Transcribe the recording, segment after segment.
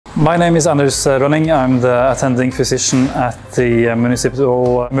My name is Anders Rønning. I'm the attending physician at the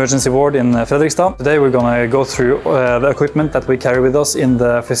Municipal Emergency Ward in Fredrikstad. Today we're going to go through the equipment that we carry with us in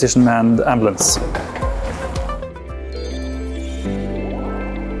the physician-manned ambulance.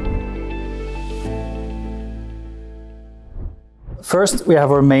 First, we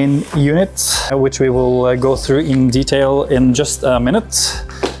have our main unit, which we will go through in detail in just a minute.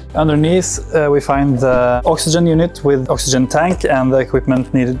 Underneath, we find the oxygen unit with oxygen tank and the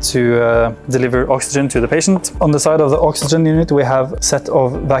equipment needed to deliver oxygen to the patient. On the side of the oxygen unit, we have a set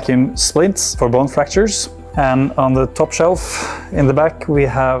of vacuum splints for bone fractures. And on the top shelf in the back, we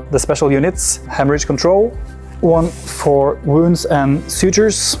have the special units, hemorrhage control, one for wounds and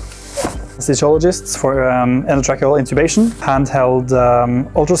sutures, anesthesiologists for endotracheal intubation, handheld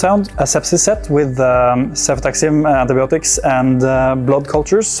ultrasound, a sepsis set with cefotaxime antibiotics and blood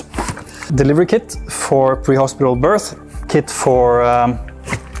cultures, delivery kit for pre-hospital birth, kit for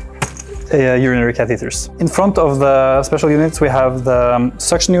urinary catheters. In front of the special units we have the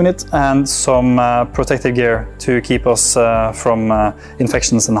suction unit and some protective gear to keep us from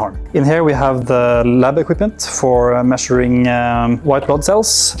infections and harm. In here we have the lab equipment for measuring white blood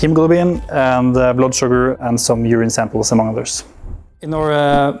cells, hemoglobin and blood sugar and some urine samples among others. In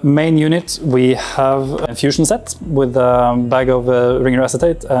our main unit we have an infusion set with a bag of ringer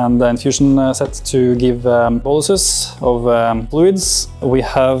acetate and an infusion set to give boluses of fluids. We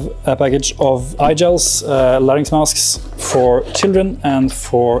have a package of eye gels, larynx masks for children and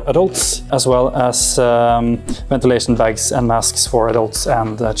for adults, as well as ventilation bags and masks for adults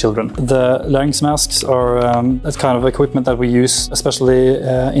and children. The larynx masks are that kind of equipment that we use especially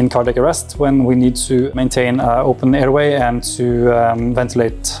in cardiac arrest when we need to maintain an open airway and to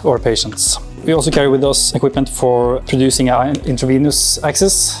ventilate our patients. We also carry with us equipment for producing intravenous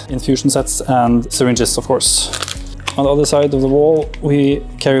access, infusion sets and syringes, of course. On the other side of the wall we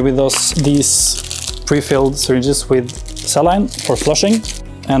carry with us these pre-filled syringes with saline for flushing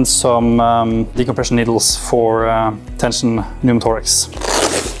and some decompression needles for tension pneumothorax.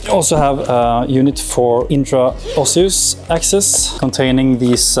 We also have a unit for intraosseous access containing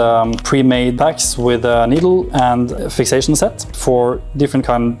these pre-made packs with a needle and a fixation set for different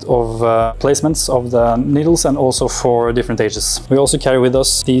kind of placements of the needles and also for different ages. We also carry with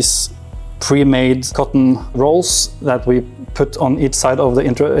us these pre-made cotton rolls that we put on each side of the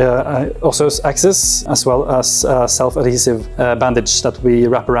intraosseous axis, as well as a self-adhesive bandage that we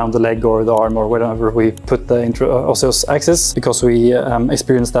wrap around the leg or the arm or wherever we put the intraosseous axis, because we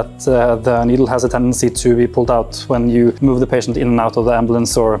experience that the needle has a tendency to be pulled out when you move the patient in and out of the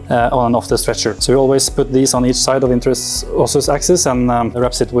ambulance or on and off the stretcher. So we always put these on each side of the intraosseous axis and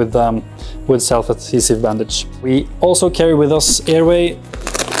wraps it with self-adhesive bandage. We also carry with us airway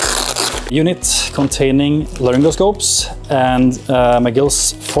unit containing laryngoscopes and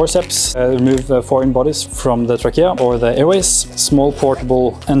McGill's forceps remove foreign bodies from the trachea or the airways. Small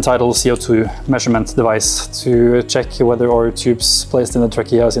portable end-tidal CO2 measurement device to check whether our tubes placed in the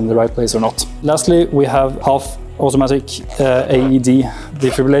trachea is in the right place or not. Lastly, we have half automatic AED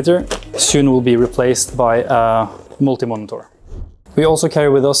defibrillator. Soon will be replaced by a multi-monitor. We also carry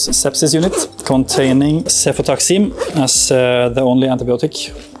with us a sepsis unit containing cefotaxime as the only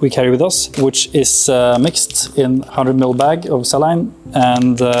antibiotic we carry with us, which is mixed in 100 ml bag of saline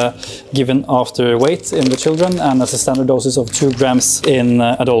and given after weight in the children and as a standard doses of 2 grams in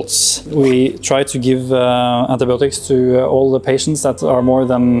adults. We try to give antibiotics to all the patients that are more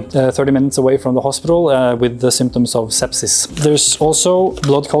than 30 minutes away from the hospital with the symptoms of sepsis. There's also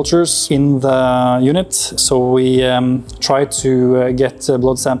blood cultures in the unit, so we try to get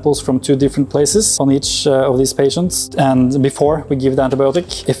blood samples from 2 different places on each of these patients and before we give the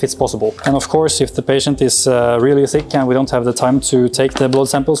antibiotic, if it's possible. And of course, if the patient is really sick and we don't have the time to take the blood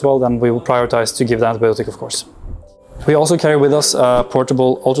samples, well, then we will prioritize to give the antibiotic, of course. We also carry with us a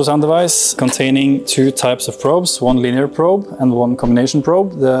portable ultrasound device containing 2 types of probes, one linear probe and one combination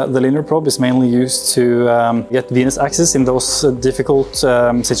probe. The linear probe is mainly used to get venous access in those difficult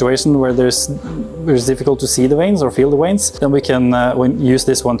situations where it's difficult to see the veins or feel the veins. Then we can use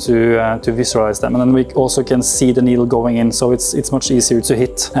this one to visualize them, and then we also can see the needle going in, so it's much easier to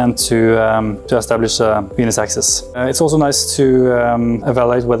hit and to establish venous access. It's also nice to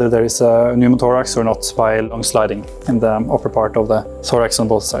evaluate whether there is a pneumothorax or not by lung sliding. in the upper part of the thorax on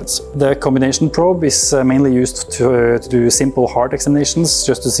both sides. The combination probe is mainly used to do simple heart examinations,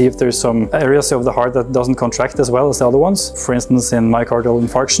 just to see if there's some areas of the heart that doesn't contract as well as the other ones. For instance, in myocardial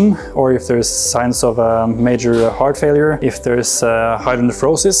infarction, or if there's signs of a major heart failure, if there's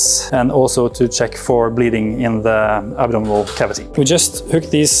hydronephrosis, and also to check for bleeding in the abdominal cavity. We just hook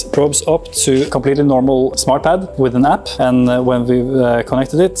these probes up to a completely normal smart pad with an app, and when we've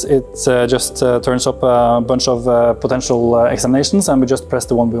connected it, it just turns up a bunch of potential examinations, and we just press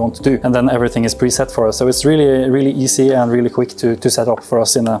the one we want to do, and then everything is preset for us. So it's really easy and really quick to set up for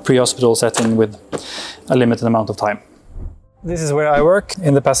us in a pre-hospital setting with a limited amount of time. This is where I work.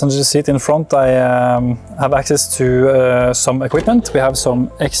 In the passenger seat in front, I have access to some equipment. We have some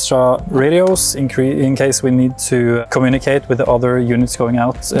extra radios in case we need to communicate with the other units going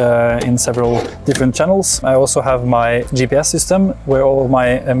out in several different channels. I also have my GPS system where all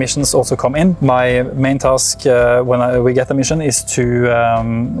my missions also come in. My main task when we get a mission is to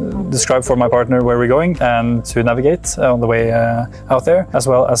describe for my partner where we're going and to navigate on the way out there, as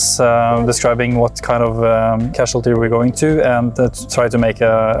well as describing what kind of casualty we're going to, and try to make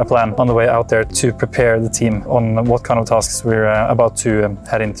a plan on the way out there to prepare the team on what kind of tasks we're about to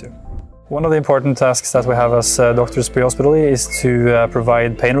head into. One of the important tasks that we have as doctors pre-hospitally is to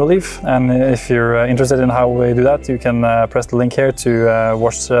provide pain relief, and if you're interested in how we do that, you can press the link here to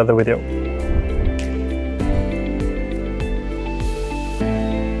watch the video.